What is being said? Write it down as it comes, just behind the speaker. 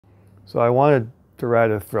So I wanted to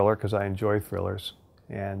write a thriller because I enjoy thrillers,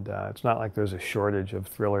 and it's not like there's a shortage of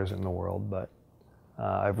thrillers in the world, but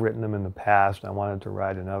I've written them in the past. I wanted to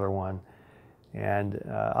write another one, and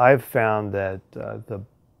I've found that the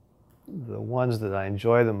ones that I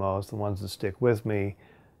enjoy the most, the ones that stick with me,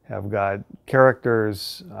 have got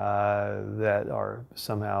characters that are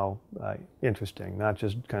somehow interesting, not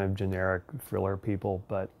just kind of generic thriller people,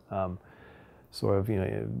 but sort of,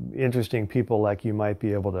 interesting people like you might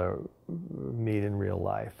be able to meet in real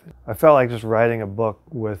life. I felt like just writing a book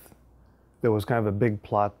that was kind of a big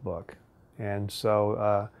plot book, and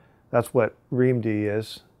so that's what Reamde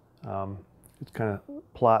is. It's kind of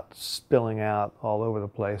plot spilling out all over the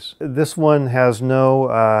place. This one has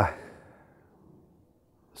no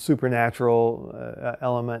supernatural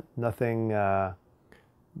element, nothing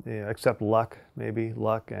except luck, maybe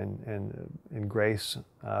luck and grace,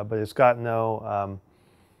 but it's got no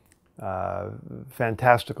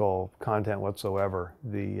fantastical content whatsoever.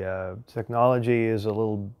 The technology is a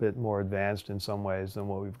little bit more advanced in some ways than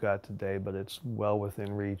what we've got today, but it's well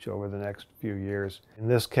within reach over the next few years. In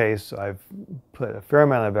this case, I've put a fair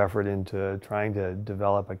amount of effort into trying to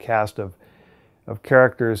develop a cast of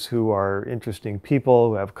characters who are interesting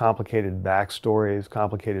people, who have complicated backstories,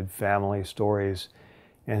 complicated family stories,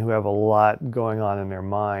 and who have a lot going on in their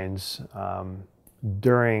minds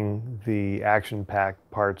during the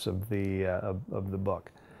action-packed parts of the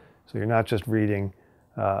book. So you're not just reading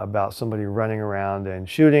about somebody running around and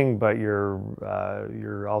shooting, but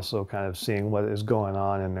you're also kind of seeing what is going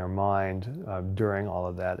on in their mind during all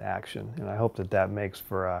of that action. And I hope that that makes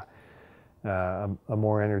for a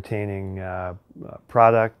more entertaining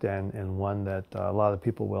product and one that a lot of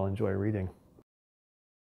people will enjoy reading.